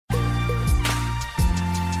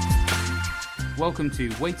Welcome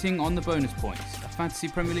to Waiting on the Bonus Points, a Fantasy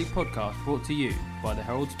Premier League podcast brought to you by the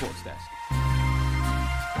Herald Sports Desk.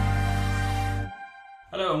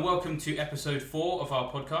 Hello and welcome to episode 4 of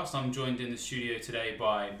our podcast. I'm joined in the studio today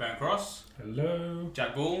by Baron Cross. Hello.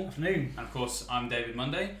 Jack Ball. Afternoon. And of course, I'm David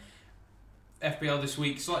Monday. FPL this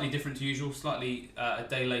week, slightly different to usual, slightly a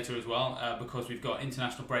day later as well, because we've got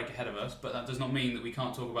international break ahead of us, but that does not mean that we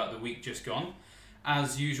can't talk about the week just gone.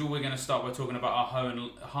 As usual, we're going to start by talking about our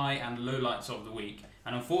high and low lights of the week.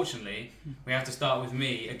 And unfortunately, we have to start with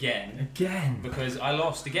me again. Because I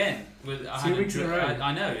lost again. 2 weeks in a row.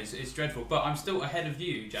 I know, it's dreadful. But I'm still ahead of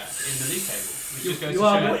you, Jack, in the league table. Which just goes You to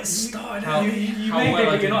are, show but it started how you may well I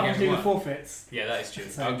think did you're not against doing the one. forfeits. Yeah, that is true.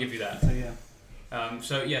 So- I'll give you that.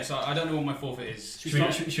 So yeah. So I don't know what my forfeit is. Should we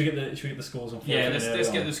get the scores on? Yeah,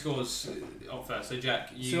 let's get the scores up first. So Jack,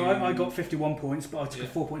 you... So I got 51 points, but I took Yeah. a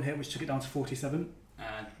 4-point hit, which took it down to 47.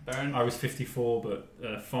 Baron? I was 54,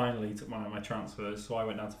 but finally took one of my transfers, so I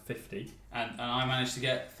went down to 50. And I managed to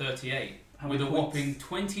get 38 How with a many points? whopping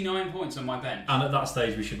 29 points on my bench. And at that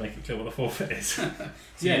stage, we should make it clear what the forfeit is.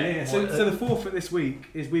 Yeah. So the forfeit this week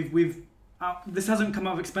is we've this hasn't come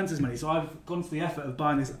out of expenses money, so I've gone to the effort of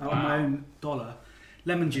buying this out of my own dollar.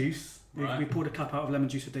 Lemon juice. Right. We poured a cup out of lemon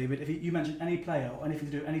juice for David. If you mention any player or anything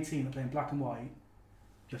to do with any team that play in black and white, you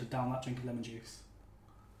have to down that drink of lemon juice.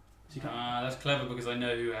 So you can't. That's clever because I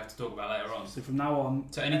know who I have to talk about later on. So from now on,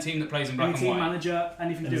 So any team that plays in any black and team white. manager,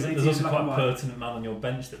 anything to do There's with any team also in black quite and a white. pertinent man on your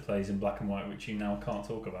bench that plays in black and white, which you now can't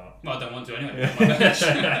talk about. Well, I don't want to anyway. On my bench.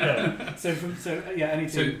 Any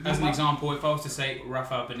So team. as an example, if I was to say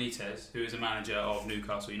Rafa Benitez, who is a manager of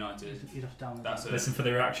Newcastle United, You'd have to down that's a... Listen for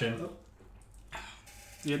the reaction.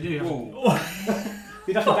 You'd have to Whoa.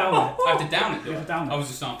 You'd have to down it. I have to down it, You though. have to down it. I was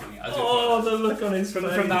just sampling it. I do Oh, apologise. the look on his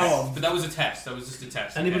face. From now on. But that was a test. That was just a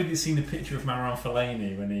test. Anybody okay? that's seen the picture of Marouane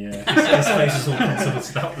Fellaini when his face is all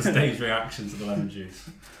contorted out the stage reaction to the lemon juice?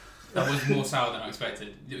 That was more sour than I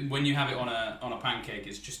expected. When you have it on a pancake,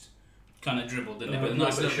 it's just kind of dribbled, didn't it? With a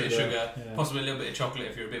nice little bit of sugar, yeah. possibly a little bit of chocolate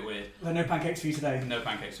if you're a bit weird. There are no pancakes for you today. No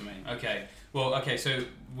pancakes for me. Okay. Well, okay, so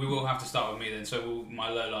we will have to start with me then. So my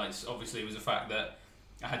lowlights obviously was the fact that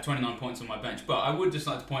I had 29 points on my bench. But I would just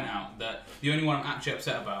like to point out that the only one I'm actually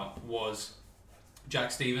upset about was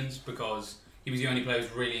Jack Stevens, because he was the only player who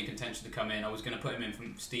was really in contention to come in. I was going to put him in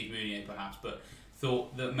from Steve Mounier perhaps, but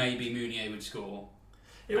thought that maybe Mounier would score.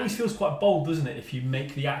 It always feels quite bold, doesn't it, if you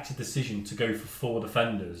make the active decision to go for 4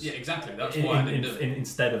 defenders. Yeah, exactly. That's why I didn't do it.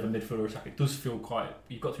 Instead of a midfielder attack. It does feel quite...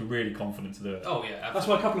 You've got to be really confident to do it. Oh, yeah, absolutely. That's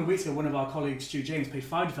why a couple of weeks ago, one of our colleagues, Stu James, played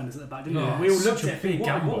 5 defenders at the back, didn't Yeah, we? We all such looked a at it big and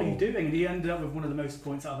gamble. what are you doing? And he ended up with one of the most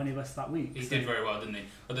points out of any of us that week. He So- did very well, didn't he?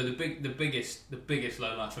 Although the biggest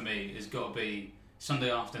low light for me has got to be Sunday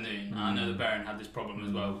afternoon. And I know that Baron had this problem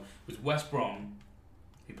as well. Was West Brom,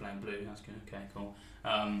 who playing blue? That's good. Okay, cool.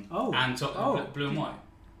 And blue and white.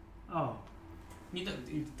 Oh.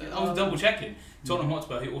 I was double checking. Tottenham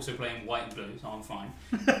Hotspur, who also play in white and blue, so I'm fine.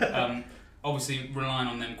 Obviously relying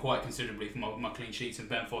on them quite considerably for my clean sheets, and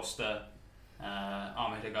Ben Foster,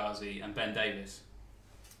 Ahmed Hegazi, and Ben Davis.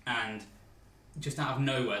 And just out of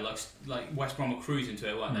nowhere, like West Brom were cruising to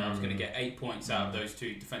it, weren't they? I was going to get 8 points out of those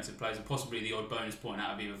 2 defensive players, and possibly the odd bonus point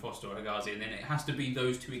out of either Foster or Hegazi, and then it has to be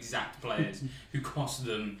those 2 exact players who cost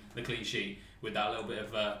them the clean sheet with that little bit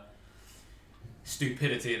of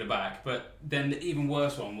stupidity at the back. But then the even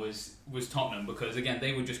worse one was Tottenham, because again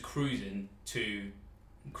they were just cruising to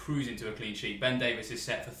a clean sheet. Ben Davis is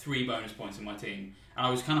set for 3 bonus points in my team, and I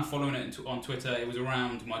was kind of following it on Twitter. It was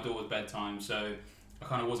around my daughter's bedtime, so I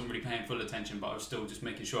kind of wasn't really paying full attention, but I was still just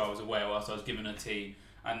making sure I was aware whilst I was giving her tea.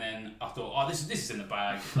 And then I thought, oh, this is in the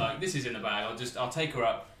bag. Like, this is in the bag. I'll take her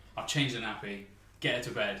up. I'll change the nappy, get her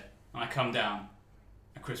to bed, and I come down,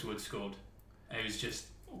 and Chris Wood scored. It was just,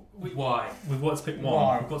 why? We've got to pick one.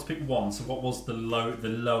 Why? We've got to pick one. So what was the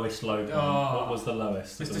lowest low point? Oh. What was the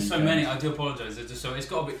lowest? There's so many. I do apologise. It's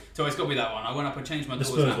got to be that one. I went up and changed my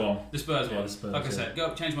daughter's Spurs one. The Spurs Yeah, one. the Spurs, Like I yeah. said, go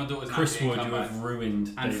up, change my daughter's Chris nappy Wood, and you come back have ruined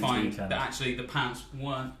and David's find weekend. that actually the pants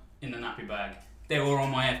weren't in the nappy bag. They were on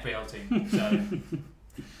my FPL team. So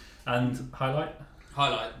And highlight?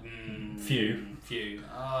 Few.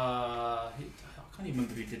 I can't even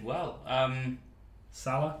remember who did well.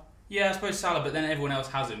 Salah? Yeah, I suppose Salah, but then everyone else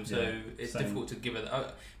has him, so Yeah, it's same. difficult to give it.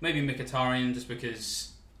 Maybe Mkhitaryan, just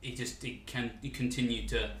because he continued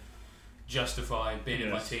to justify being in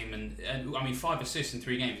my Yes. team, and I mean 5 assists in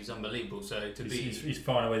 3 games is unbelievable. So He's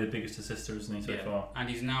far and away the biggest assister, isn't he, so far? and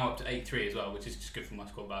he's now up to 8-3 as well, which is just good for my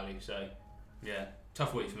squad value. So yeah,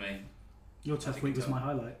 tough week for me. Your tough week was my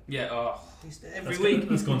highlight. Yeah, every Let's week.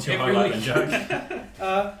 Let's go on to your Every highlight week. then,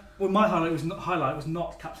 Jack. Well, my highlight was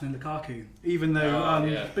not captaining Lukaku, even though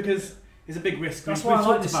Yeah. because it's a big risk. That's why I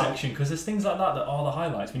like this section, because there's things like that are the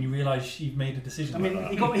highlights when you realise you've made a decision. I mean,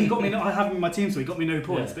 like he got me. I have him in my team, so he got me no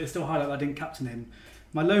points, but it's still a highlight that I didn't captain him.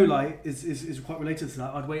 My low light is quite related to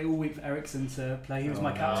that. I'd wait all week for Eriksen to play. He was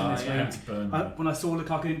my captain this week. When I saw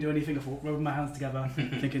Lukaku didn't do anything, I thought, rubbing my hands together,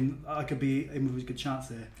 thinking I could be in with a good chance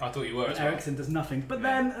here. I thought you were as well. Eriksen does nothing. But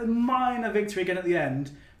then a minor victory again at the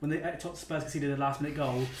end, when the Spurs conceded a last-minute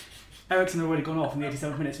goal. Eriksen had already gone off in the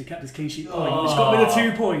 87th minute, so he kept his clean sheet point, which got me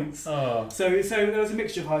the 2 points. So there was a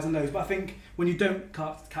mixture of highs and lows, but I think when you don't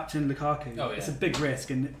captain Lukaku, it's a big risk,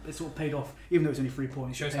 and it sort of paid off, even though it was only 3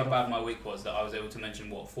 points. It shows how bad my week was that I was able to mention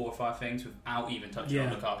 4 or 5 things without even touching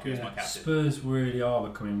on Lukaku as my captain. Spurs really are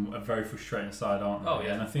becoming a very frustrating side, aren't they? Oh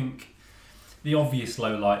yeah, and I think the obvious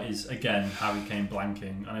low light is, again, Harry Kane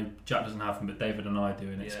blanking. I know Jack doesn't have him, but David and I do,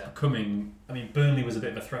 and it's becoming... I mean, Burnley was a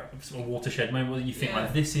bit of a threat, sort of watershed moment where you think,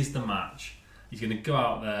 like, this is the match. He's going to go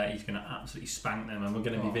out there, he's going to absolutely spank them, and we're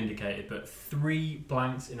going to be vindicated. But 3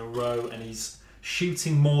 blanks in a row, and he's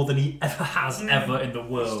shooting more than he ever has ever in the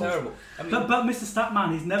world. It's terrible. I mean, but Mr.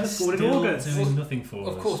 Statman, he's never scored in August. Doing nothing for us.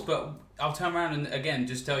 Of course, but I'll turn around and again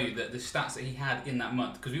just tell you that the stats that he had in that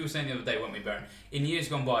month, because we were saying the other day, weren't we, Baron? In years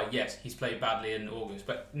gone by, yes, he's played badly in August,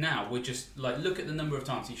 but now we're just like, look at the number of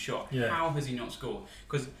times he's shot. Yeah. How has he not scored?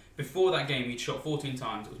 Because before that game, he'd shot 14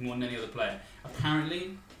 times. It was more than any other player.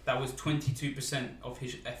 Apparently, that was 22% of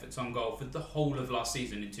his efforts on goal for the whole of last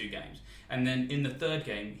season in 2 games. And then in the third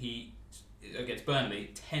game, he against Burnley,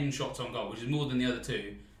 10 shots on goal, which is more than the other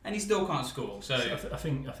 2, and he still can't score. So I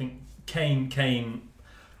think Kane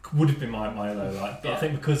would have been my low light, but I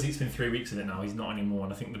think because it's been 3 weeks of it now, he's not anymore.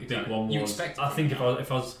 And I think the big one was, I think if I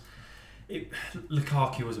was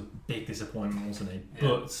Lukaku was a big disappointment, wasn't he? Yeah.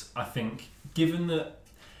 But I think given that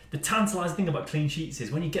the tantalising thing about clean sheets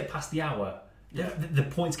is when you get past the hour, the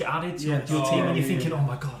points get added to your team, and you're thinking, "Oh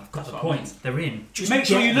my god, I've got the points. They're in." Just make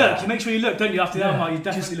sure you look. You make sure you look, don't you? After that mark, you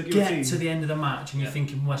definitely look at your team. Get to the end of the match, and you're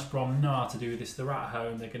thinking, West Brom know how to do this. They're at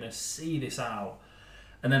home. They're going to see this out.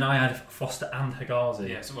 And then I had Foster and Hegazi.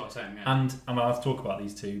 Yeah, that's what I'm saying. Yeah. And I'm going to have to talk about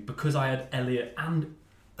these 2 because I had Elliott and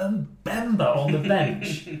Mbemba on the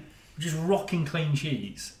bench, just rocking clean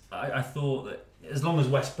sheets. I thought that as long as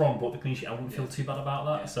West Brom brought the clean sheet, I wouldn't feel too bad about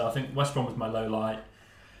that. Yeah. So I think West Brom was my low light.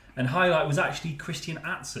 And highlight was actually Christian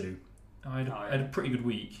Atsu. I had a pretty good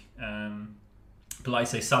week. But like I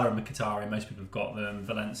say, Salah and Mkhitaryan, most people have got them.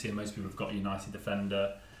 Valencia, most people have got a United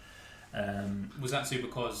defender. Was Atsu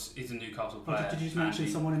because he's a Newcastle player? Did you just mention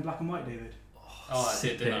someone in black and white, David? I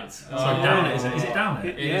did, didn't I? Sorry, down it. Is it down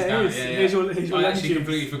it? It is down it, yeah. Here's your I actually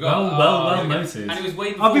completely forgot. Well noted. And it was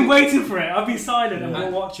way before. I've been waiting for it. I've been silent and we're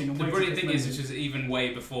watching. The brilliant thing is, which is even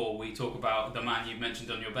way before we talk about the man you've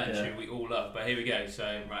mentioned on your bench, who we all love. But here we go. So,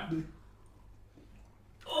 right.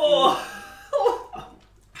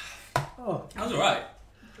 That was alright.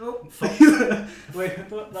 Wait,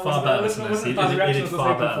 far better than this. It did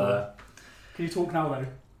far better. Can you talk now,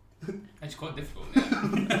 though? It's quite difficult,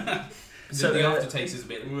 yeah. So the aftertaste is a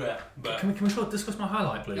bit... But... Can we discuss my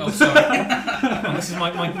highlight, please? Oh, sorry. This is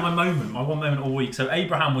my moment, my one moment all week. So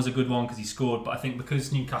Abraham was a good one because he scored, but I think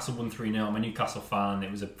because Newcastle won 3-0, I'm a Newcastle fan,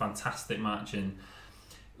 it was a fantastic match. And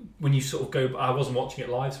when you sort of go... I wasn't watching it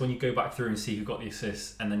live, so when you go back through and see who got the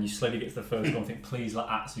assist, and then you slowly get to the first goal and think, please let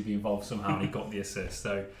Atsu be involved somehow, and he got the assist.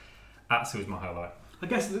 So Atsu was my highlight. I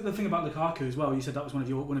guess the thing about Lukaku as well, you said that was one of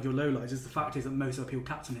your lowlights, is the fact is that most of the people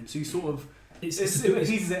captain him. So you sort of... It eases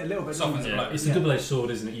it a little bit. It's a double-edged sword,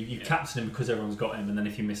 isn't it? You captain him because everyone's got him, and then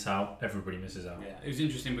if you miss out, everybody misses out. Yeah, it was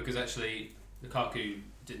interesting because actually Lukaku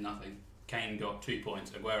did nothing. Kane got 2 points,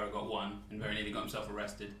 Aguero got 1, and very nearly got himself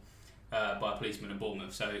arrested by a policeman at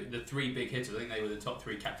Bournemouth. So the 3 big hitters, I think they were the top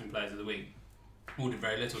 3 captain players of the week, all did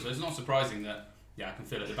very little. So it's not surprising that... Yeah, I can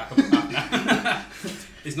feel it at the back of my mouth now.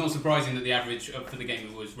 It's not surprising that the average for the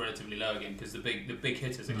game was relatively low again, because the big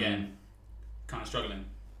hitters again kind of struggling.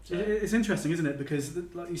 So. It's interesting, isn't it? Because,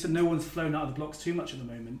 like you said, no one's flown out of the blocks too much at the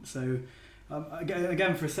moment. So,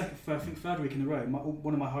 again, for I think 3rd week in a row,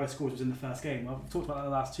 one of my highest scores was in the first game. I've talked about that the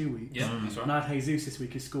last 2 weeks. Yeah, that's right. And I had Jesus this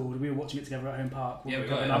week who scored. We were watching it together at Home Park.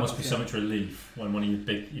 That must be so much relief when one of your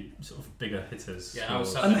bigger hitters. Yeah,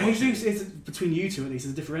 and Jesus is, between you two at least,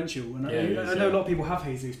 is a differential. And I know a lot of people have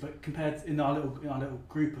Jesus, but compared in our little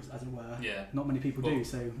group, as it were, not many people do.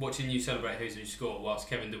 So watching you celebrate Jesus score whilst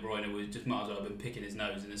Kevin De Bruyne was just might as well have been picking his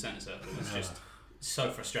nose in the centre circle. It's just so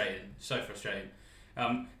frustrating.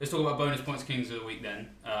 Let's talk about bonus points kings of the week then.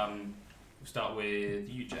 We'll start with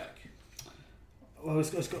you, Jack. Well, it's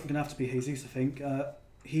going to have to be Jesus, I think.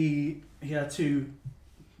 He had 2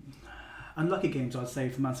 unlucky games, I'd say,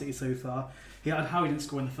 for Man City so far. He had how he didn't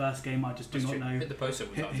score in the first game. I just do not know. Hit the post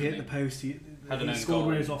several times. He hit the post. Had an he own scored goal.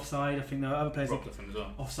 when he was offside. I think there were other players Robbed him as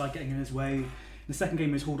well. offside getting in his way. In the second game,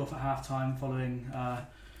 he was hauled off at half time following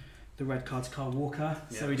the red card to Kyle Walker,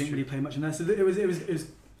 so he didn't really play much in there. So it was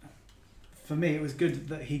for me, it was good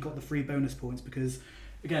that he got the 3 bonus points because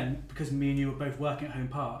me and you were both working at Home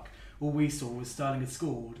Park. All we saw was Sterling had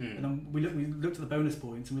scored, and then we looked at the bonus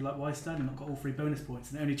points and we were like, why has Sterling not got all 3 bonus points?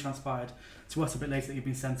 And it only transpired to us a bit later that he'd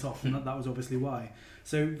been sent off, and that was obviously why.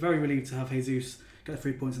 So very relieved to have Jesus get the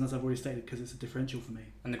 3 points, and as I've already stated, because it's a differential for me.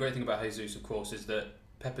 And the great thing about Jesus, of course, is that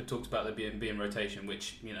Pep had talked about there being rotation,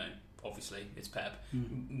 which, obviously it's Pep.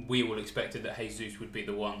 We all expected that Jesus would be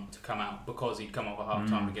the one to come out because he'd come off a half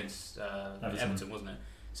time against Everton, wasn't it?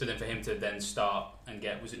 So then for him to then start and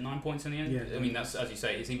get, was it 9 points in the end? Yeah. I mean, that's, as you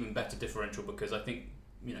say, it's even better differential because I think,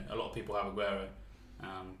 a lot of people have Aguero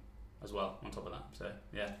as well on top of that. So,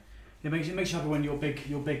 yeah. It makes you happy when your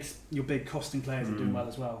big costing players are doing well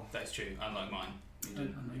as well. That's true, unlike mine.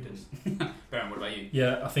 Baron, what about you?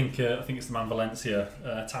 Yeah, I think it's the man Valencia.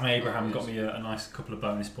 Tammy Abraham got me a nice couple of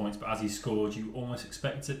bonus points, but as he scored, you almost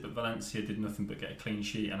expect it. But Valencia did nothing but get a clean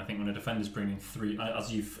sheet, and I think when a defender's bringing 3,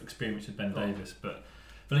 as you've experienced with Ben Davis, but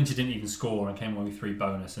Valencia didn't even score and came away with 3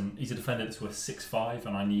 bonus, and he's a defender that's worth 6.5,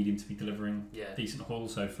 and I need him to be delivering decent haul.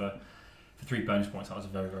 So for 3 bonus points, that was a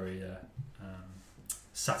very, very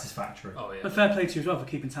satisfactory. Oh, yeah. But fair play to you as well for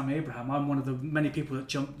keeping Tammy Abraham. I'm one of the many people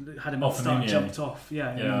that had him at the start, jumped off.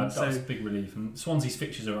 Yeah, that was a big relief. And Swansea's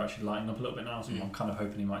fixtures are actually lighting up a little bit now, so I'm kind of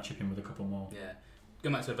hoping he might chip in with a couple more. Yeah.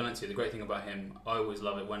 Going back to Valencia, the great thing about him, I always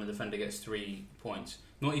love it when a defender gets 3 points.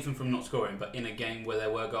 Not even from not scoring, but in a game where there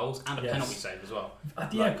were goals and a penalty save as well.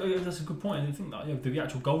 That's a good point. I think that the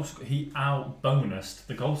actual goal he out-bonused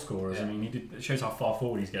the goal scorers. Yeah. I mean, it shows how far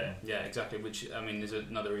forward he's getting. Yeah, exactly. Which, I mean, there's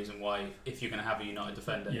another reason why, if you're going to have a United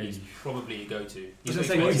defender, he's probably your go-to. He's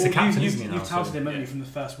the captain, isn't he? You've touted him only from the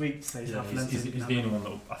first week to say he's the only one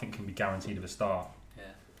that I think can be guaranteed of a start.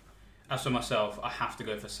 As for myself, I have to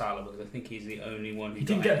go for Salah because I think he's the only one who he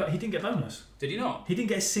didn't get bonus. Did he not? He didn't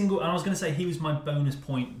get a single. And I was going to say he was my bonus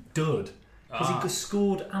point dud because he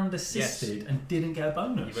scored and assisted and didn't get a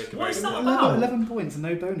bonus. What is that about? 11 points and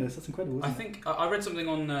no bonus. That's incredible. Isn't I think I read something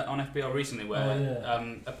on FBL recently where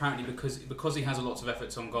apparently because he has lots of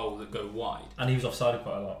efforts on goal that go wide, and he was offside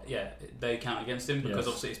quite a lot. Yeah, they count against him because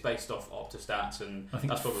obviously it's based off Opta stats, and I think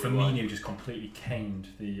that's probably Firmino just completely caned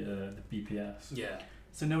the BPS. Yeah.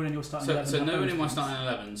 So no one in your starting 11. So no one in my starting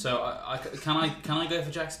 11. So can I go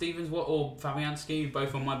for Jack Stevens or Fabianski?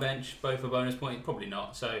 Both on my bench, both a bonus point. Probably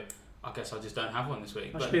not. So I guess I just don't have one this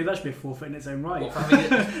week. That should be a forfeit in its own right.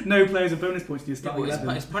 No players with bonus points in your starting 11.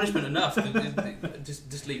 It's punishment enough.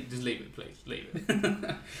 just leave it, please. Leave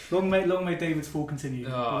it. long may David's fall continue.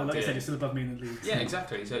 Oh, like I said, you're still above me in the league. Yeah,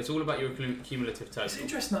 exactly. So it's all about your cumulative total. It's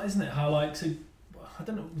interesting, that, isn't it? How I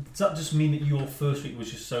don't know. Does that just mean that your first week was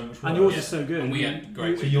just so much worse? And yours is so good. And we had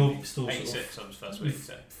great. So you're still 86 on his first week.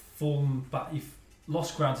 So fallen back. You've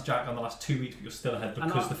lost ground to Jack on the last 2 weeks, but you're still ahead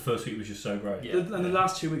because the first week was just so great. Yeah. And the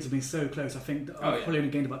last 2 weeks have been so close. I think I've probably only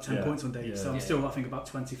gained about 10 points on David, so I'm still, I think, about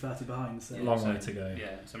 20, 30 behind. So. Long way to go. Yeah,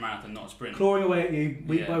 it's a marathon, not a sprint. Clawing away at you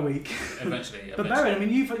week by week. Eventually. But Barry, I mean,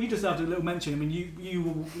 you deserved a little mention. I mean, you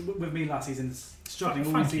were with me last season,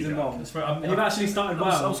 struggling all season long. And you've actually started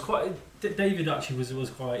well. I was quite. David actually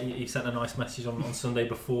was quite. He sent a nice message on Sunday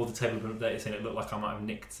before the table had been updated, saying it looked like I might have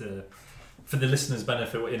nicked. For the listeners'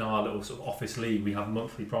 benefit, in our little sort of office league, we have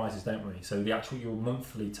monthly prizes, don't we? So your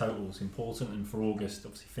monthly total is important, and for August,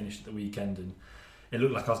 obviously finished at the weekend, and it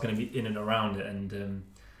looked like I was going to be in and around it. And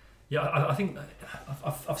I think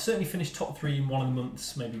I've certainly finished top 3 in one of the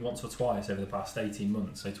months, maybe once or twice over the past 18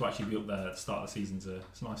 months. So to actually be up there at the start of the season's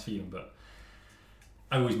it's a nice feeling, but.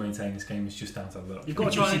 I always maintain this game is just down to luck. You've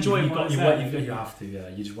got to try and enjoy it. You have to, yeah.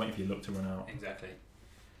 You just wait for your luck to run out. Exactly.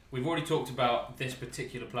 We've already talked about this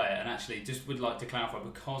particular player, and actually, just would like to clarify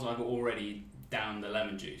because I've already down the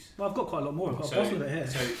lemon juice. Well, I've got quite a lot more. I've got a bottle of it here.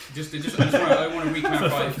 So I want to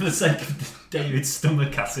re-clarify for the sake of David's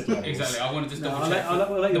stomach acid levels. Exactly. I want to just double check I'll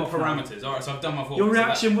let you the parameters. All right, so I've done my forfeit. Your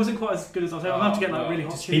reaction wasn't quite as good as I was hoping. I'll have to get really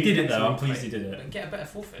hot chili. He did it though. I'm pleased he did it. Get a better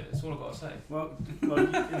forfeit. That's all I've got to say. Well,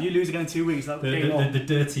 if you lose again in 2 weeks, that the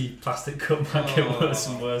dirty plastic cup might get worse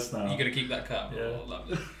and worse now. You're going to keep that cup. Yeah. Oh,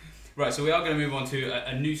 lovely. Right, so we are going to move on to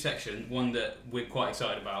a new section, one that we're quite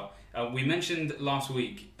excited about. We mentioned last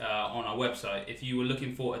week on our website, if you were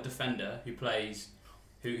looking for a defender who plays,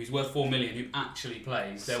 who's worth 4 million, who actually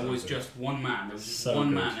plays, there was just one man. There was just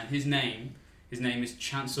one man, and his name is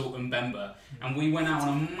Chancel Mbemba. And we went out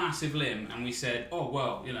on a massive limb and we said, oh,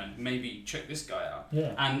 well, maybe check this guy out.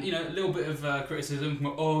 Yeah. And, a little bit of criticism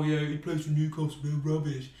from, oh, yeah, he plays for Newcastle, they're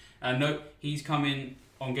rubbish. No, he's come in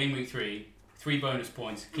on game week 3. 3 bonus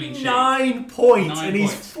points, clean sheet. 9 points, 9 and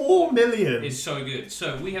he's points. 4 million. It's so good.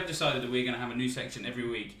 So we have decided that we're going to have a new section every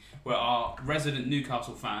week where our resident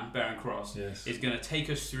Newcastle fan, Baron Cross, is going to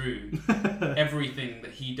take us through everything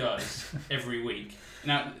that he does every week.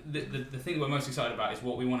 Now, the thing that we're most excited about is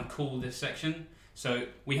what we want to call this section. So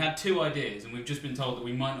we had 2 ideas, and we've just been told that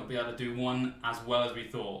we might not be able to do one as well as we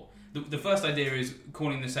thought. The first idea is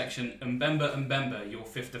calling the section Mbemba, your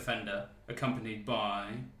 5th defender, accompanied by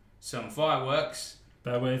some fireworks.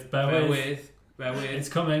 Bear with. It's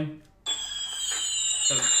coming.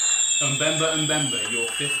 Mbemba, your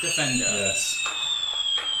 5th defender. Yes.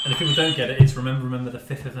 And if people don't get it, it's remember the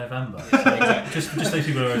 5th of November. So Exactly. just those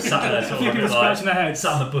people who are sat there sort of a bit scratching their heads.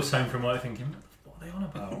 sat on the bus home from work thinking, what are they on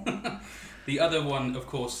about? The other one, of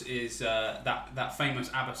course, is that famous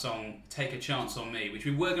ABBA song, Take a Chance on Me, which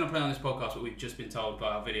we were going to play on this podcast, but we've just been told by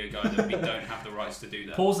our video guy that we don't have the rights to do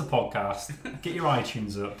that. Pause the podcast, get your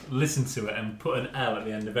iTunes up, listen to it, and put an L at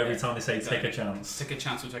the end of every time they say exactly. take a chance. Take a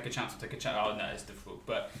chance or take a chance or take a chance. Oh, no, it's difficult.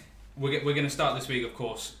 But we're going to start this week, of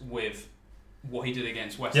course, with what he did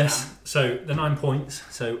against West Ham. Yes, so the 9 points.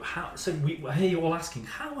 So we hear you all asking,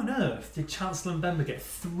 how on earth did Chancellor Mbemba get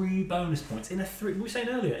 3 bonus points in a 3? We were saying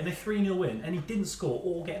earlier, in a 3-0 win, and he didn't score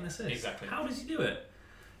or get an assist. Exactly. How does he do it?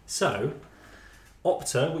 So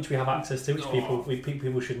Opta, which we have access to, which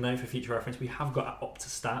people should know for future reference, we have got Opta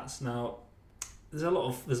stats. Now, there's a lot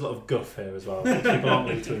of guff here as well, which people aren't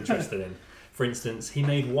really too interested in. For instance, he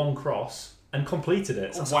made 1 cross and completed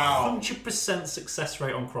it. So that's wow. 100% success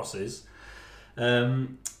rate on crosses.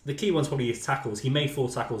 The key one's probably his tackles. He made 4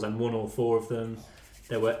 tackles and won all 4 of them.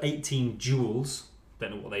 There were 18 duels.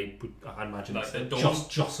 Don't know what they would. I imagine like it's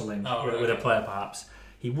jostling with a player, perhaps.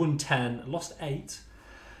 He won 10, lost 8.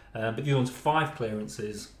 But the other one's 5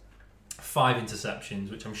 clearances, 5 interceptions,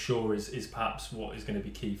 which I'm sure is perhaps what is going to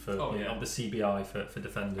be key for the CBI for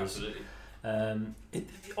defenders. Absolutely.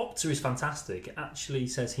 Opta is fantastic. It actually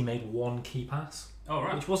says he made 1 key pass. Oh,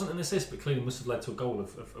 right. Which wasn't an assist, but clearly must have led to a goal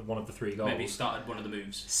of one of the 3 goals. Maybe he started one of the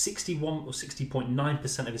moves. 61 or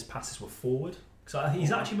 60.9% of his passes were forward. So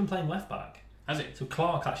he's actually been playing left back. Has he? So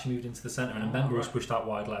Clark actually moved into the centre, and Mbemba was pushed out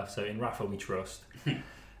wide left. So in Rafa we trust.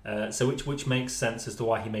 So which makes sense as to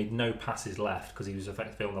why he made no passes left, because he was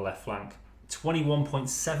effectively on the left flank.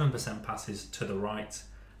 21.7% passes to the right,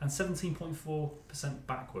 and 17.4%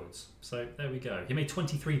 backwards. So there we go. He made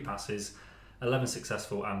 23 passes. 11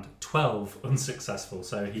 successful and 12 unsuccessful.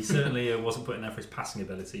 So he certainly wasn't put in there for his passing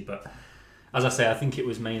ability. But as I say, I think it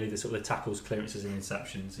was mainly the sort of the tackles, clearances, and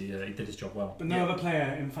interceptions. He did his job well. But no other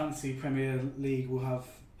player in Fantasy Premier League will have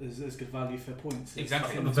as good value for points.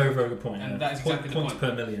 Exactly. A very, very good point. And that is exactly the points point.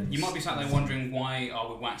 Per million. You might be sat there wondering, why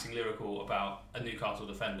are we waxing lyrical about a Newcastle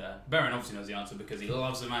defender? Baron obviously knows the answer because he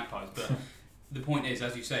loves the Magpies. But the point is,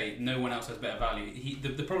 as you say, no one else has better value.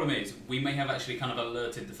 The problem is, we may have actually kind of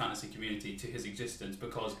alerted the fantasy community to his existence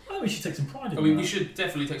because... we should take some pride in that. We should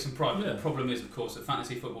definitely take some pride. Yeah. But the problem is, of course, that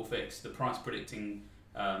Fantasy Football Fix, the price predicting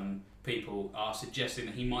people, are suggesting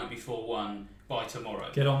that he might be 4-1 by tomorrow.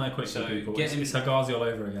 Get on there quickly, So people. get It's Hagazi all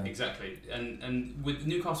over again. Exactly. And with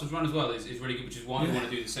Newcastle's run as well is really good, which is why we want to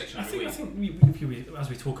do this section every week. I think as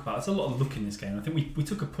we talk about, there's a lot of luck in this game. I think we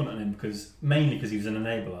took a punt on him mainly because he was an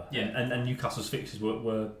enabler. Yeah. And Newcastle's fixtures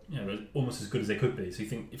were almost as good as they could be. So you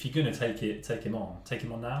think if you're going to take him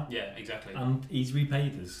on now. Yeah, exactly. And he's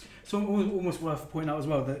repaid us. So almost worth pointing out as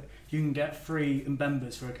well that you can get 3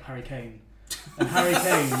 Mbembas for Harry Kane. And Harry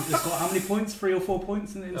Kane has got how many points? 3 or 4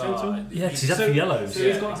 points in total? Yeah, because he's had 2 yellows. So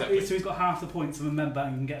he's got half the points of a Mbemba,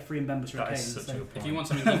 and you can get 3 Mbembas for Kane. So if you want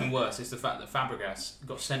something even worse, it's the fact that Fabregas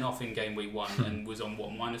got sent off in game week 1 and was on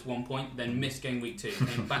 -1 point, then missed game week 2,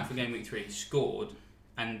 came back for game week 3, scored,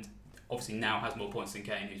 and obviously now has more points than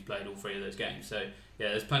Kane, who's played all 3 of those games. So yeah,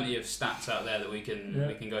 there's plenty of stats out there that we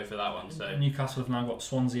can go for that one. So Newcastle have now got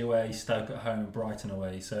Swansea away, Stoke at home, and Brighton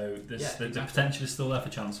away. So the potential is still there for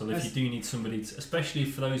Chancellor. If you do need somebody, especially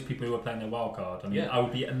for those people who are playing their wild card. I mean, I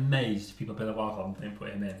would be amazed if people play their wild card and didn't put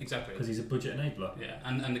him in. Exactly, because he's a budget enabler. Yeah,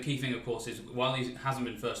 and the key thing, of course, is while he hasn't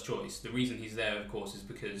been first choice, the reason he's there, of course, is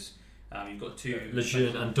because you've got 2.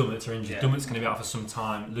 Lejeune and Dummett are injured. Dummett's going to be out for some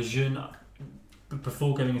time. Lejeune,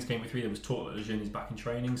 before going into game week 3, there was talk that Lejeune is back in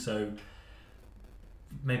training, so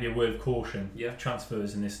maybe a word of caution. Yeah.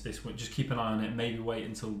 Transfers in this week. Just keep an eye on it. Maybe wait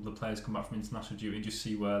until the players come back from international duty and just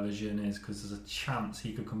see where Lejeune is, because there's a chance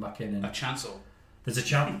he could come back in. And a chancel. There's a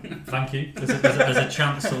chance. Thank you. There's a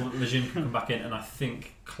chance that Lejeune could come back in, and I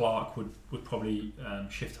think Clark would probably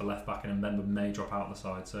shift to left back, and Mbemba may drop out the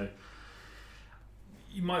side. So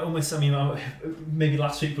You might almost, maybe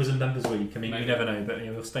last week was Mbemba's week. Maybe. You never know, but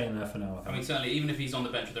we'll stay in there for now. I mean, certainly, even if he's on the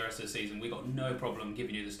bench for the rest of the season, we've got no problem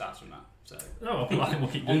giving you the stats from that. So, I think we'll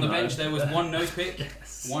keep doing on the that. bench, there was one nose pick,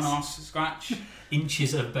 yes. one arse scratch,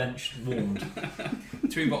 inches of bench warmed,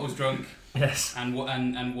 2 bottles drunk, yes, and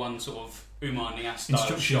one sort of Umar Nias style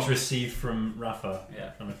instructions shot. received from Rafa,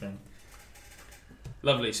 kind of thing.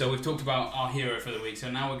 Lovely. So we've talked about our hero for the week. So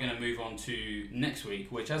now we're going to move on to next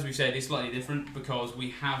week, which, as we've said, is slightly different because we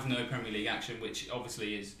have no Premier League action, which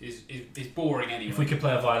obviously is boring anyway. If we could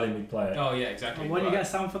play a violin, we'd play it. Oh yeah, exactly. When do you get a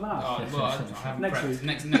sound for that? I haven't next prepped. week.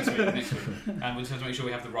 Next week. And we just have to make sure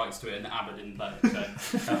we have the rights to it, and ABBA didn't play it.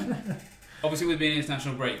 So, obviously, with being an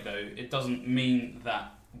international break, though, it doesn't mean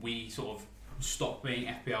that we sort of stop being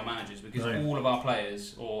FPL managers, because all of our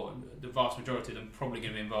players, or the vast majority of them, are probably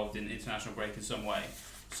going to be involved in international break in some way.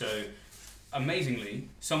 So amazingly,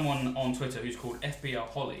 someone on Twitter who's called FPL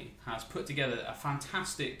Holly has put together a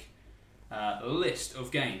fantastic list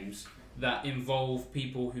of games that involve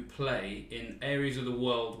people who play in areas of the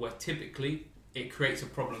world where typically it creates a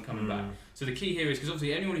problem coming back. So the key here is, because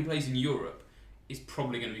obviously anyone who plays in Europe is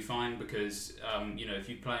probably going to be fine, because if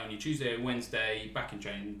you play on your Tuesday or Wednesday, back in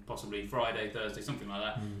training, possibly Friday, Thursday, something like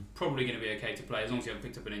that, probably going to be okay to play as long as you haven't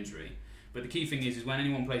picked up an injury. But the key thing is when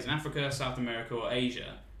anyone plays in Africa, South America, or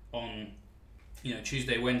Asia on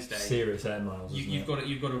Tuesday, Wednesday, serious air miles. You've got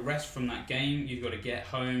to rest from that game. You've got to get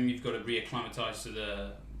home. You've got to reacclimatise to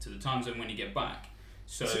the time zone when you get back.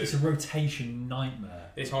 So it's a rotation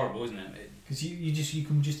nightmare. It's horrible, isn't it? Because you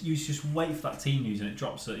just wait for that team news and it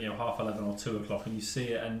drops at 11:30 or 2:00 and you see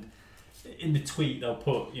it, and in the tweet they'll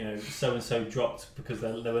put so and so dropped because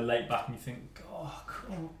they were late back, and you think, oh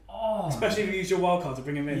come on. Especially if you use your wildcard to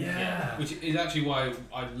bring him in. Yeah. Which is actually why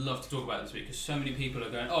I'd love to talk about this week, because so many people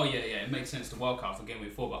are going, oh yeah, it makes sense to wildcard for game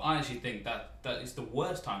week 4, but I actually think that is the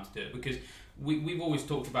worst time to do it, because we've always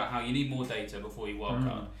talked about how you need more data before you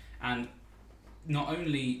wildcard, and not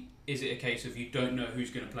only is it a case of you don't know who's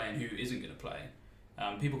going to play and who isn't going to play.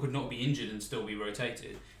 People could not be injured and still be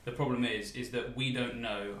rotated. The problem is that we don't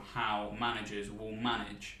know how managers will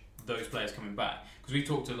manage those players coming back. Because we've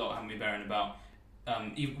talked a lot, haven't we, Baron, about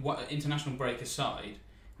international break aside,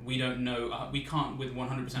 we don't know. We can't with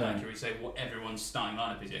 100% accuracy say what everyone's starting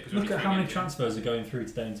lineup is yet. Look at how many transfers are going through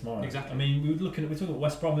today and tomorrow. Exactly. I mean, we were talking about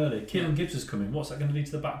West Brom earlier. Kieran Gibbs is coming. What's that going to do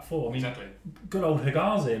to the back four? I mean, exactly. Good old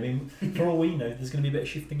Higazi. I mean, for all we know, there's going to be a bit of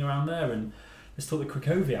shifting around there. And there's talk that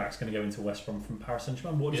Krychowiak's going to go into West Brom from Paris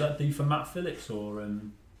Saint-Germain. What does that do for Matt Phillips or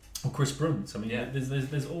Chris Brunt? I mean,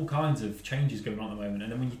 there's all kinds of changes going on at the moment.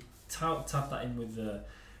 And then when you tab that in with the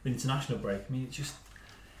international break, I mean, it's just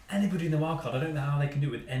anybody in the wildcard, I don't know how they can do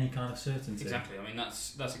it with any kind of certainty. Exactly. I mean,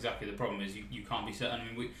 that's exactly the problem, is you can't be certain. I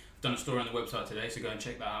mean, we've done a story on the website today, so go and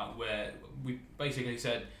check that out, where we basically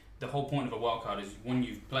said the whole point of a wildcard is when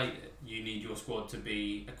you've played it, you need your squad to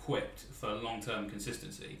be equipped for long-term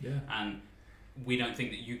consistency. Yeah. And we don't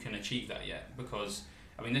think that you can achieve that yet, because,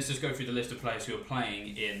 I mean, let's just go through the list of players who are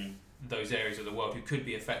playing in those areas of the world who could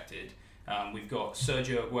be affected. We've got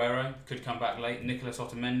Sergio Aguero, could come back late, Nicolas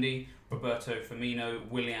Otamendi, Roberto Firmino,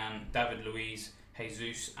 Willian, David Luiz,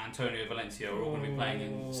 Jesus, Antonio Valencia are all going to be playing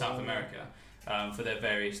in South America for their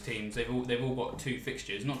various teams. They've all got 2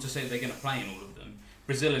 fixtures. Not to say they're going to play in all of them.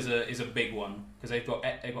 Brazil is a big one, because they've got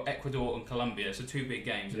Ecuador and Colombia, so 2 big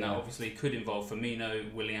games, and that obviously could involve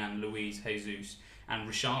Firmino, Willian, Luiz, Jesus, and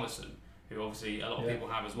Richarlison, who obviously a lot of people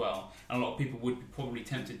have as well, and a lot of people would be probably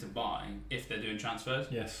tempted to buy if they're doing transfers.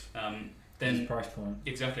 Yes. Then price point.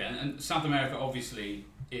 Exactly, and South America obviously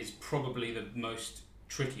is probably the most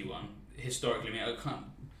tricky one historically. I mean, I can't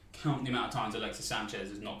count the amount of times Alexis Sanchez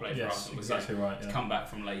has not played for Arsenal. Exactly right. He's come back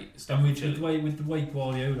from late. And with the way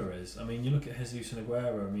Guardiola is, I mean, you look at Jesus and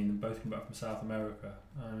Aguero. I mean, they both come back from South America.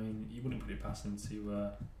 I mean, you wouldn't put it past them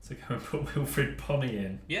to go and put Wilfried Pony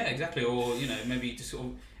in. Yeah, exactly. Or maybe just sort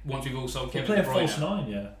of once we've all sold Kevin play De Bruyne. A false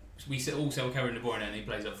 9, we all sell Kevin De Bruyne and he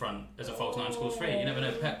plays up front as a false 9, scores 3. You never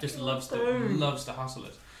know. Pep just loves to hustle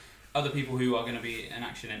us. Other people who are going to be in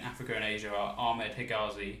action in Africa and Asia are Ahmed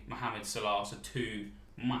Higazi, Mohamed Salah, so 2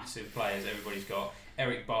 massive players everybody's got.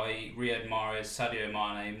 Eric Bailly, Riyad Mahrez, Sadio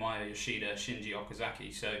Mane, Maya Yoshida, Shinji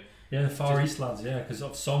Okazaki. So the Far East lads,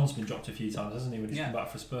 because Son's been dropped a few times, hasn't he, when he's come back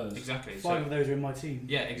for Spurs? Exactly. 5 of those are in my team.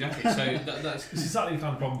 Yeah, exactly. So that's exactly the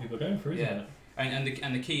kind of problem people are going through, isn't it?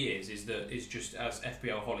 And the key is that it's just, as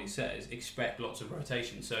FPL Holly says, expect lots of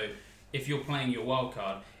rotation. So if you're playing your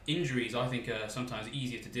wildcard, injuries I think are sometimes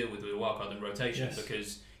easier to deal with a wildcard than rotation,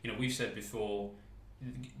 because we've said before,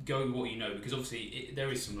 go with what you know, because obviously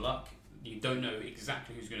there is some luck. You don't know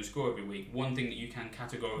exactly who's going to score every week. One thing that you can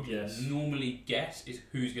categorically normally guess is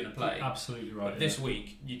who's going to play. Absolutely right. But this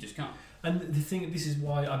week you just can't. And the thing, this is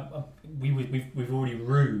why we've already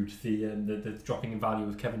rued the dropping in value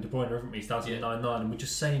of Kevin De Bruyne, haven't we? He's down to 9.9, and we're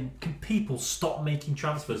just saying, can people stop making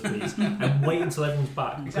transfers, please, and wait until everyone's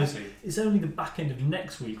back? Because it's only the back end of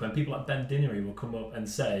next week when people like Ben Dinnery will come up and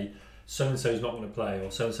say, so and so is not going to play,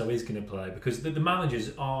 or so and so is going to play, because the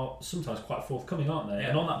managers are sometimes quite forthcoming, aren't they? Yeah.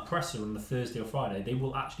 And on that presser on the Thursday or Friday, they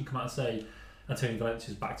will actually come out and say, Antonio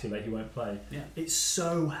Valencia's back too late, he won't play. Yeah. It's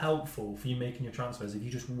so helpful for you making your transfers if you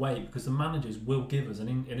just wait, because the managers will give us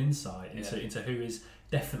an insight into who is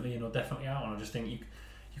definitely in or definitely out, and I just think you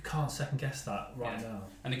can't second guess that now.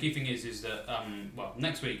 And the key thing is that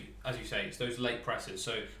next week, as you say, it's those late presses.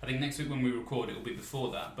 So I think next week when we record, it will be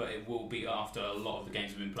before that, but it will be after a lot of the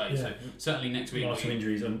games have been played. So certainly next week, some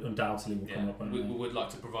injuries undoubtedly will come up. We would like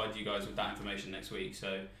to provide you guys with that information next week.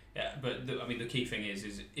 So but the key thing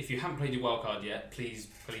is if you haven't played your wildcard yet, please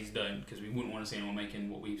don't, because we wouldn't want to see anyone making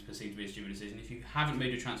what we perceive to be a stupid decision. If you haven't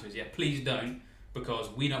made your transfers yet, please don't, because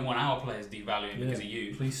we don't want our players devaluing because of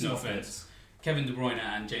you. Please, no offense. Kevin De Bruyne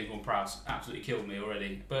and James Ward-Prowse absolutely killed me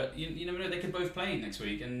already, but you never know, they could both play next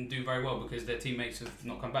week and do very well because their teammates have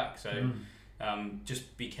not come back. So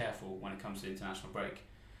just be careful when it comes to the international break.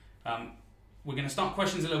 We're going to start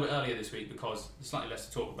questions a little bit earlier this week because there's slightly less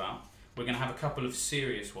to talk about. We're going to have a couple of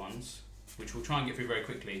serious ones, which we'll try and get through very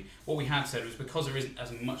quickly. What we had said was, because there isn't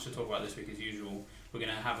as much to talk about this week as usual, we're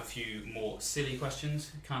going to have a few more silly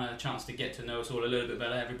questions, kind of a chance to get to know us all a little bit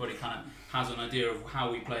better. Everybody kind of has an idea of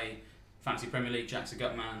how we play Fantasy Premier League. Jack's the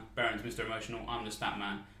gut man, Baron's Mr. Emotional, I'm the stat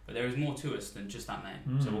man. But there is more to us than just that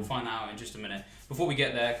name. So we'll find that out in just a minute. Before we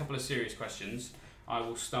get there, a couple of serious questions. I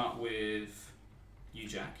will start with you,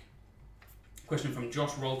 Jack. Question from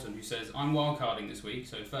Josh Rolton, who says, I'm wildcarding this week,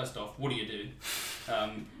 so first off, what do you do?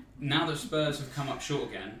 Now that Spurs have come up short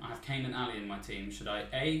again, I have Kane and Ali in my team. Should I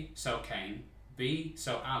A, sell Kane, B,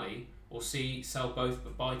 sell Ali, or C, sell both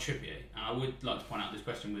but buy Trippier? And I would like to point out this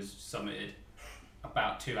question was submitted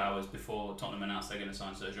about 2 hours before Tottenham announced they're going to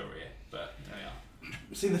sign Sergio Aurier, but there we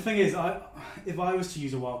are. See, the thing is, if I was to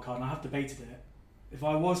use a wildcard, and I have debated it, if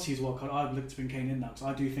I was to use a wildcard, I'd look to bring Kane in now, because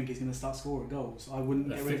I do think he's going to start scoring goals. I wouldn't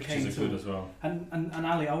get rid of Kane at all. As well. And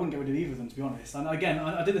Ali, I wouldn't get rid of either of them, to be honest. And again,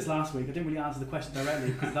 I did this last week. I didn't really answer the question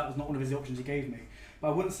directly because that was not one of his options he gave me.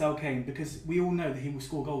 But I wouldn't sell Kane because we all know that he will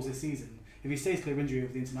score goals this season. If he stays clear of injury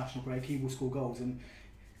over the international break, he will score goals. And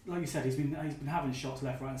like you said, he's been having shots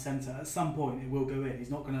left, right, and centre. At some point, it will go in. He's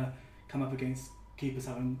not going to come up against keepers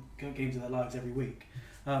having games of their lives every week.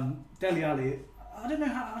 Dele Alli, I don't know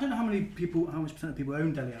how much percent of people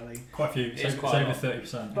own Dele Alli. Quite a few. It's over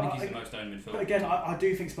 30%. I think he's the most owned midfielder. But again, I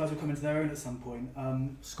do think Spurs will come into their own at some point.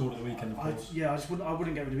 Scored at the weekend, of course. I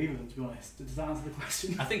wouldn't get rid of either of them, to be honest. Does that answer the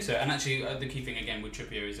question? I think so. And actually, the key thing again with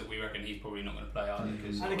Trippier is that we reckon he's probably not going to play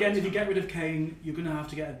either. And again, if you get rid of Kane, you're going to have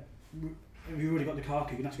to get if you've already got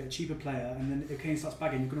Lukaku, you're going to have to get a cheaper player, and then if Kane starts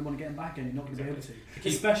bagging, you're going to want to get him back in. You're not going to be able to,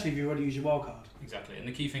 especially if you already use your wild card. Exactly. And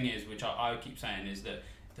the key thing is, which I keep saying, is that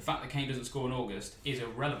the fact that Kane doesn't score in August is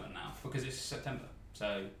irrelevant now because it's September,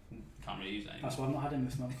 so can't really use it anymore. That's why I've not had him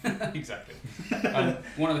this month. Exactly.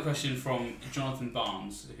 One other question from Jonathan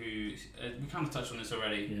Barnes, who we kind of touched on this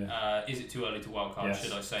already. Yeah. Is it too early to wildcard? Yes.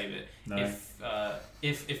 Should I save it? No.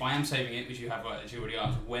 If I am saving it, which you have actually already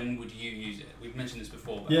asked, when would you use it? We've mentioned this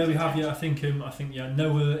before. But yeah, we have. Yeah, I think.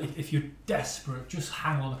 No. If you're desperate, just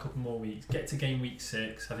hang on a couple more weeks. Get to game week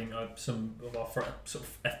 6. I think some of our sort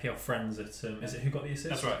of FPL friends at is it who got the assist?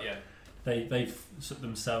 That's right. Yeah. They've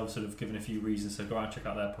themselves sort of given a few reasons, so go out and check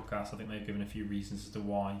out their podcast. I think they've given a few reasons as to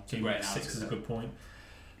why game week 6 is a good point.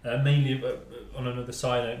 Mainly on another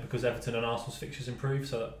side note, because Everton and Arsenal's fixtures improve,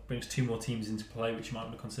 so that brings 2 more teams into play, which you might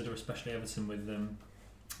want to consider, especially Everton with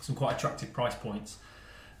some quite attractive price points.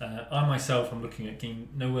 I myself am looking at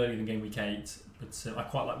no earlier than game week 8, but I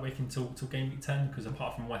quite like waiting till game week 10, because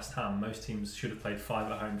apart from West Ham, most teams should have played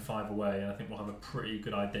 5 at home, 5 away, and I think we'll have a pretty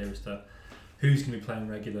good idea as to who's going to be playing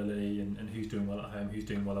regularly and who's doing well at home, who's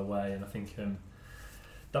doing well away, and I think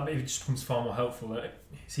that maybe just becomes far more helpful.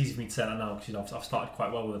 It's easy for me to say that now because I've started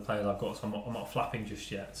quite well with the players I've got, so I'm not flapping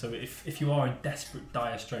just yet. So if you are in desperate,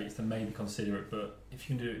 dire straits, then maybe consider it. But if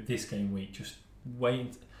you can do it this game week, just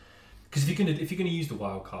wait. Because if you're going to use the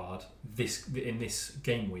wild card in this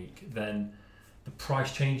game week, then the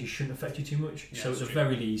price changes shouldn't affect you too much. Yeah, so at the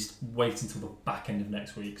very least, wait until the back end of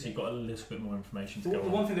next week, so you've got a little bit more information to go on. The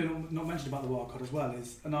one thing they've not mentioned about the wildcard as well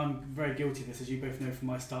is, and I'm very guilty of this, as you both know from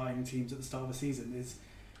my starting teams at the start of the season, is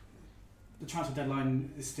the transfer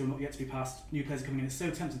deadline is still not yet to be passed. New players are coming in. It's so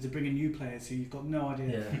tempting to bring in new players who you've got no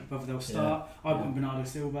idea whether they'll start. I brought in Bernardo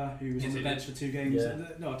Silva, who was on the bench for 2 games. Yeah.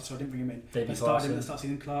 No, sorry, I didn't bring him in. I started him at the start of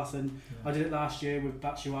the season, Klaassen. I did it last year with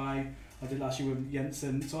Batshuayi. I did last year with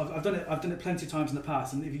Jensen. So I've done it plenty of times in the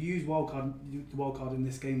past. And if you use the wildcard in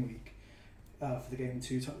this game week for the game in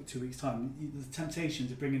 2 weeks' time, the temptation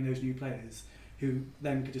to bring in those new players who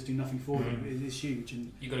then could just do nothing for you is huge.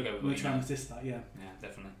 And you've got to go with we'll try and resist that. Yeah,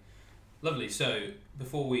 definitely. Lovely. So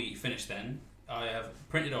before we finish, then I have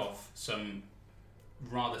printed off some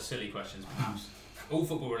rather silly questions, perhaps all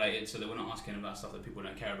football related, so that we're not asking about stuff that people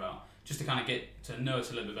don't care about. Just to kind of get to know us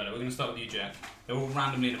a little bit better. We're going to start with you, Jack. They're all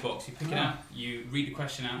randomly in a box. You pick it out, you read the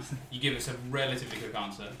question out, you give us a relatively quick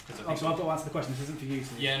answer. So I've got to answer the question. This isn't for you.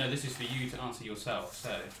 Yeah, no, this is for you to answer yourself. So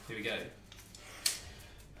here we go.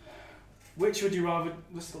 Which would you rather?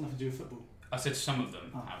 This has got nothing to do with football. I said some of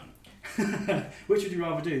them haven't. Which would you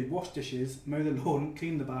rather do? Wash dishes, mow the lawn,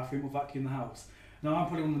 clean the bathroom, or vacuum the house? Now, I'm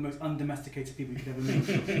probably one of the most undomesticated people you could ever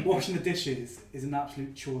meet. Washing the dishes is an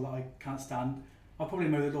absolute chore that I can't stand. I'll probably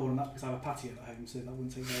mow the lawn, and that's because I have a patio at home, so that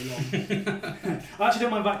wouldn't take very long. I actually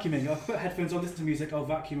don't mind vacuuming. I'll put headphones on, listen to music, I'll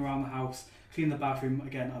vacuum around the house, clean the bathroom.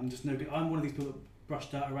 Again, I'm just no good. I'm one of these people that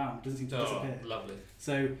brush dirt around. It doesn't seem to disappear. Lovely.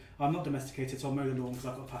 So I'm not domesticated, so I'll mow the lawn because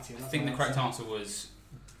I've got a patio. I think the correct answer was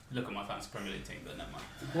look at my fancy Premier League team, but never mind.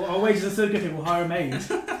 Well, our wages are so good, we'll hire a maid.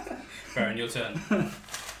 Baron, your turn.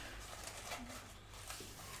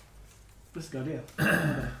 That's a good idea.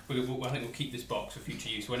 I think we'll keep this box for future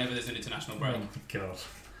use whenever there's an international break. Oh my God.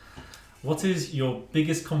 What is your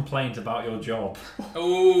biggest complaint about your job?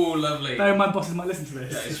 Oh, lovely. Bear in mind, bosses might listen to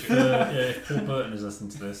this. That is true. If Paul Burton is listening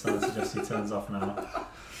to this, I suggest he turns off now.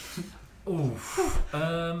 We'll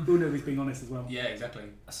know he's being honest as well. Yeah, exactly.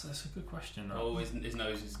 That's a good question. Oh, his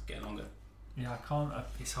nose is getting longer. Yeah, I can't.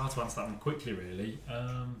 It's hard to answer that one quickly, really.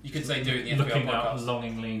 You could say doing the FPL looking podcast. out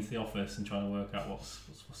longingly into the office and trying to work out what's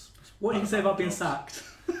what you can say about being sacked.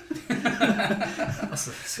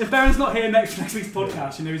 If If Baron's not here next week's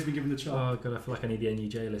podcast, you know he's been given the job. Oh God, I feel like I need the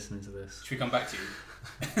NUJ listening to this. Should we come back to you?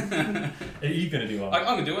 Are you going to do one? I'm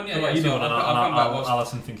going to do one, yeah. You do so one, and I'll come back whilst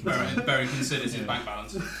Alison thinking. Baron considers his bank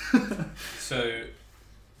balance. So,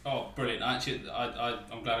 brilliant. Actually,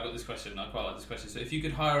 I'm glad I got this question. I quite like this question. So, if you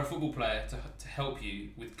could hire a football player to help you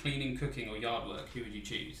with cleaning, cooking, or yard work, who would you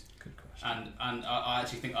choose? Good question. And I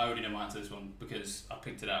actually think I already know my answer to this one because I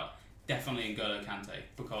picked it out. Definitely N'Golo Kante,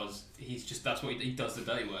 because that's what he does the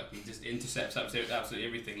dirty work. He just intercepts absolutely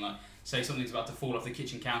everything. Like, say something's about to fall off the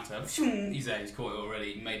kitchen counter, he's there, he's caught it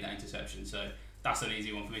already, made that interception. So that's an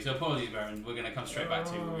easy one for me. So apologies, Baron, we're going to come straight back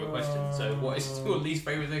to your question. So what is your least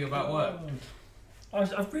favourite thing about work? I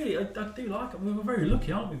do like it. We're very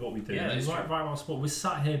lucky, aren't we, what we do? Yeah, that's right about sport. We're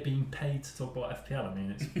sat here being paid to talk about FPL. I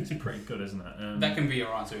mean, it's pretty good, isn't it? That can be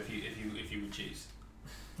your answer if you would choose.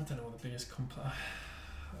 I don't know what the biggest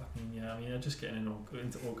I'm just getting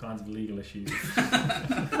into all kinds of legal issues.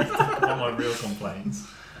 About my real complaints.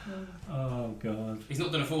 Oh God. He's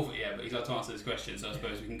not done a forfeit yet, but he's had to answer this question, so I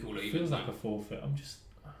suppose we can call it. It feels like a forfeit.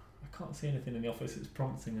 I can't see anything in the office that's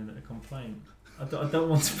prompting a complaint. I don't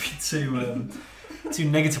want to be too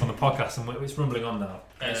negative on the podcast, and it's rumbling on now.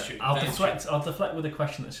 That's true. I'll deflect with a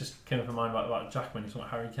question that's just came up in mind about Jack when he's talking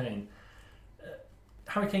about Harry Kane.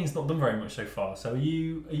 Harry Kane's not done very much so far, so are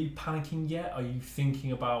you panicking yet? Are you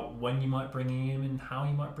thinking about when you might bring him in, how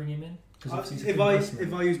you might bring him in? If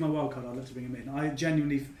I use my wildcard, I'd love to bring him in. I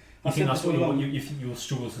genuinely. You think that's what you think you'll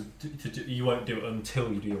struggle to do? You won't do it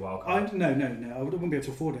until you do your wildcard. No. I wouldn't be able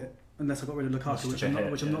to afford it unless I got rid of Lukaku,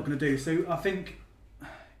 which I'm not going to do. So I think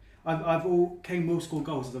Kane will score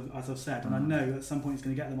goals as I've said, and I know at some point he's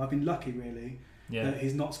going to get them. I've been lucky really that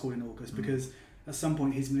he's not scored in August because. At some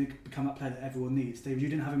point, he's going to become that player that everyone needs. David, you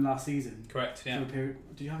didn't have him last season. Correct, yeah. For a period.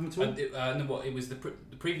 Did you have him at all? No, it was the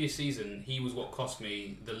previous season. He was what cost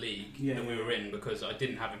me the league that we were in because I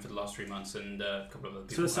didn't have him for the last 3 months and a couple of other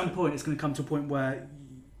people. So at some point, it's going to come to a point where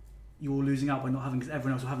you're losing out by not having, because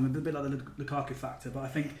everyone else will have him, a bit like the Lukaku factor. But I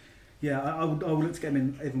think, I would look to get him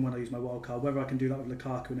in even when I use my wild card. Whether I can do that with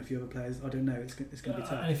Lukaku and a few other players, I don't know. It's going to be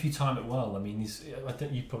tough. And if you time it well, I mean,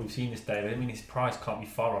 you've probably seen this, David. I mean, his price can't be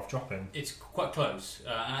far off dropping. It's quite close.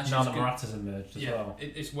 And actually now that Morata's emerged as well.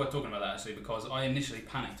 It's worth talking about that actually because I initially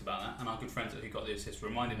panicked about that, and our good friend who got the assist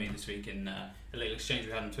reminded me this week in a little exchange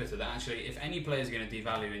we had on Twitter that actually if any player is going to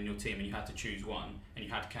devalue in your team and you had to choose one and you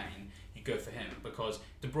had Kane, you go for him because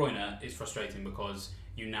De Bruyne is frustrating because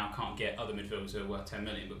you now can't get other midfielders who are worth 10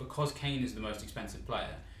 million. But because Kane is the most expensive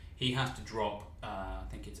player, he has to drop, I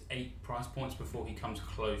think it's 8 price points before he comes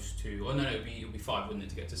close to... Oh, no, it would be 5, wouldn't it,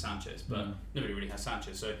 to get to Sanchez? But nobody really has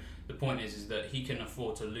Sanchez. So the point is that he can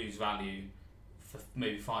afford to lose value for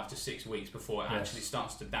maybe 5 to 6 weeks before it actually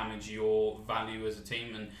starts to damage your value as a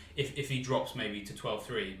team. And if he drops maybe to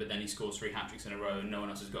 12-3, but then he scores 3 hat-tricks in a row and no one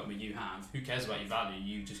else has got him, you have, who cares about your value?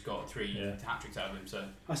 You just got 3 hat-tricks out of him. So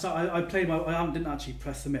I didn't actually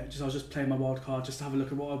press submit, I was just playing my wild card just to have a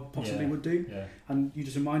look at what I possibly would do. And you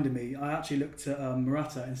just reminded me, I actually looked at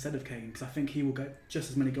Morata instead of Kane, because I think he will get just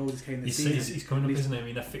as many goals as Kane this season. He's coming up, isn't he? I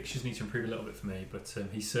mean, their fixtures need to improve a little bit for me, but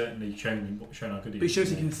he's certainly shown how good he is. But he shows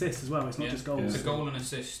he can assist as well, it's not just goals. It's a goal and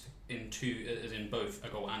assist in 2, as in both a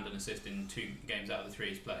goal and an assist in 2 games out of the 3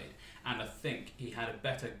 he's played. And I think he had a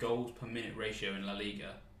better goals per minute ratio in La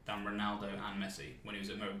Liga than Ronaldo and Messi when he was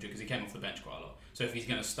at Madrid, because he came off the bench quite a lot. So if he's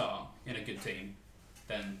going to start in a good team,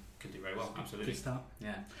 then could do very well. Absolutely. Good start.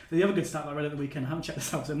 Yeah. The other good stat that I read at the weekend, I haven't checked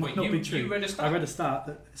this out, so it might not be true. You read a stat? I read a stat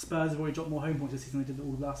that Spurs have already dropped more home points this season than they did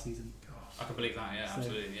all last season. I can believe that,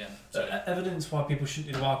 absolutely, So, evidence why people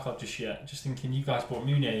shouldn't do the wildcard just yet. Just thinking, you guys bought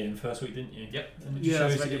Meunier in first week, didn't you? Yep. And it just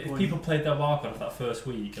shows if people played their wildcard for that first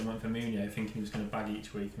week and went for Meunier thinking he was going to bag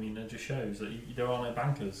each week, I mean, it just shows that there are no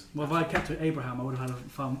bankers. Well, if I kept it Abraham, I would have had a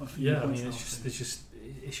few points. I mean,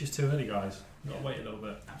 it's just too early, guys. You've got to wait a little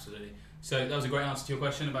bit. Absolutely. So that was a great answer to your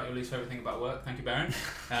question about your least favourite thing about work. Thank you, Baron.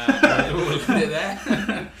 We'll leave it there.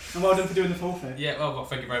 And well done for doing the forfeit. Yeah, well,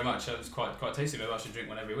 thank you very much. It was quite tasty. Maybe I should drink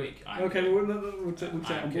one every week. Okay, we'll take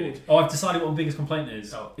it on board. Oh, I've decided what my biggest complaint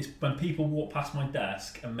is. It's when people walk past my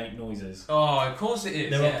desk and make noises. Oh, of course it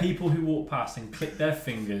is. There are people who walk past and click their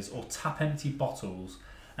fingers or tap empty bottles.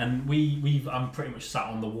 And I'm pretty much sat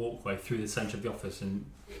on the walkway through the centre of the office, and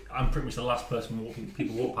I'm pretty much the last person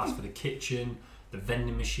people walk past for the kitchen, the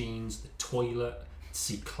vending machines, the toilet,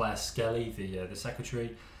 see Claire Skelly, the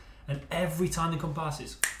secretary, and every time they come past,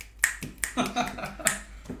 it's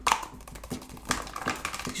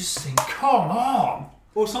just think, come on!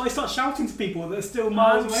 Or so they start shouting to people that are still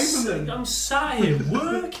miles away from them. I'm sat here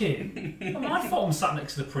working. Not my fault I'm sat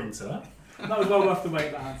next to the printer. That was well worth the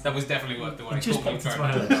wait, that. That was definitely worth the wait. It just popped into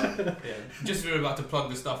my head. Just we were about to plug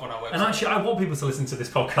the stuff on our website. And actually, I want people to listen to this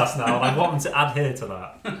podcast now, and I want them to adhere to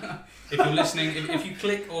that. If you're listening, if you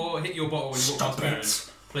click or hit your bottle when you walk past Baron,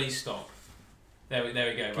 please stop. There we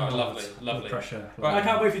go. Right, lovely. Pressure. Right. I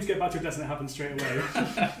can't wait for you to get back to your desk and it happens straight away.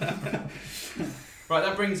 Right,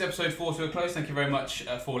 that brings episode 4 to a close. Thank you very much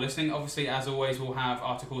for listening. Obviously, as always, we'll have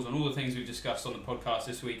articles on all the things we've discussed on the podcast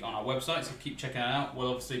this week on our website, so keep checking it out. We'll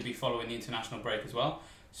obviously be following the international break as well.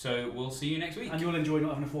 So we'll see you next week. And you'll enjoy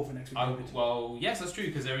not having a forfeit next week. Well, yes, that's true,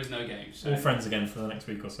 because there is no game. So all friends again for the next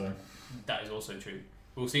week or so. That is also true.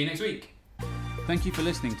 We'll see you next week. Thank you for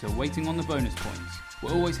listening to Waiting on the Bonus Points.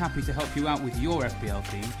 We're always happy to help you out with your FBL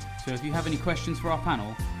team, so if you have any questions for our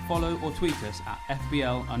panel, follow or tweet us at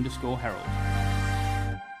FBL_Herald.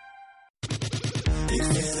 Ik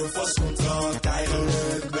vind een vastcontract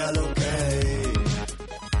eigenlijk wel oké.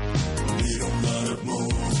 Niet omdat het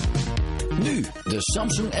moet. Nu de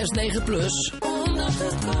Samsung S9 Plus. Omdat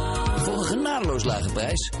het kan. Voor een genadeloos lage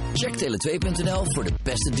prijs. Check tele2.nl voor de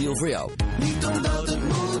beste deal voor jou. Niet omdat het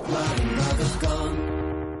moet, maar omdat het kan.